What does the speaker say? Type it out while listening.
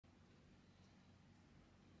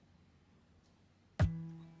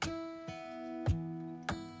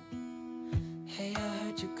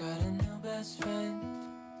you got a new best friend.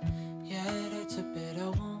 Yeah, it hurts a bit, I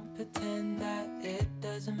won't pretend that it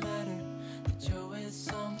doesn't matter that you're with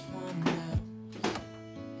someone else.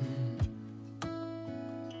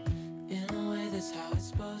 In a way, that's how it's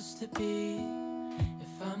supposed to be.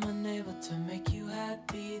 If I'm unable to make you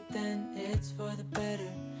happy, then it's for the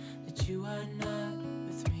better that you are not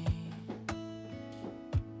with me.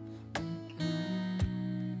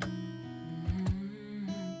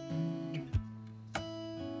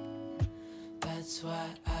 That's why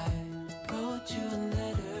I wrote you a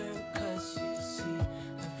letter, 'cause you see,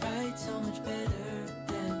 I write so much better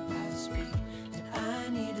than I speak. And I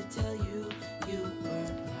need to tell you, you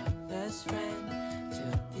were my best friend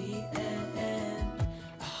till the end.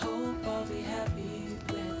 I hope I'll be happy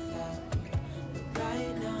without you, but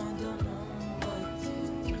right now I don't know what to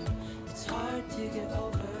do. It's hard to get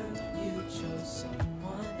over, you chose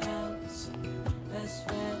someone else, a new best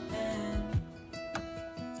friend.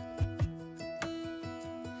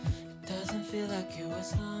 Doesn't feel like it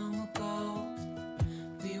was long ago.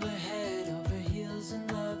 We were head over heels in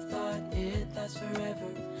love, thought it'd last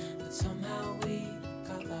forever, but somehow we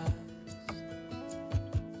got lost.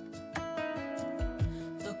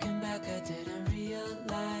 Looking back, I didn't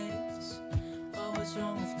realize what was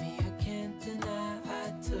wrong with me. I can't deny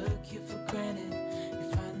I took you for granted. You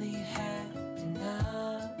finally had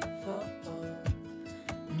enough.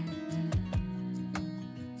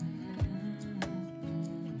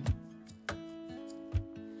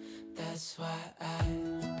 That's why I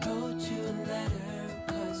wrote you a letter,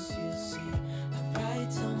 'cause you see, I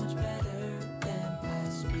write so much better than I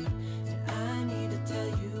speak. And I need to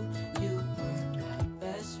tell you, you were my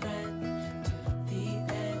best friend till the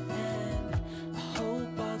end. I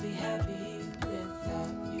hope I'll be happy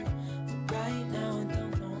without you, but right now I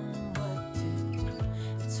don't know what to do.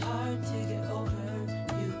 It's hard to get over,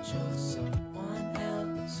 you chose someone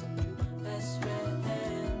else, a new best friend.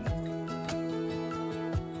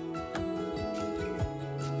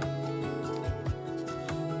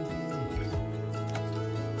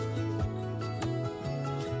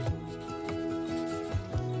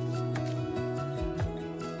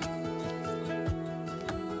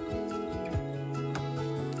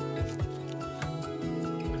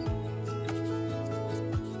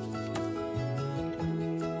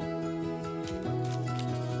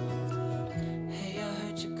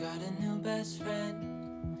 Best friend.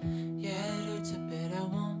 Yeah, it hurts a bit, I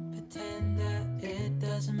won't pretend that it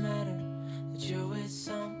doesn't matter that you're with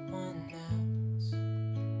someone else.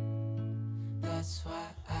 That's why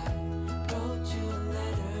I wrote you a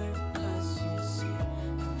letter, 'cause you see,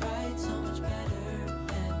 I write so much better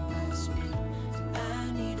than I speak. And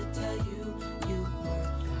I need to tell you, you were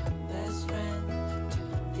my best friend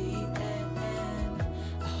till the end.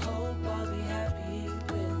 I hope I'll be happy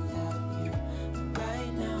without you, but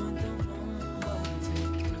right now I don't know what to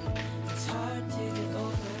do. It's hard to get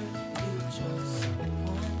over, you chose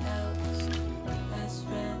someone else, my best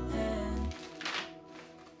friend.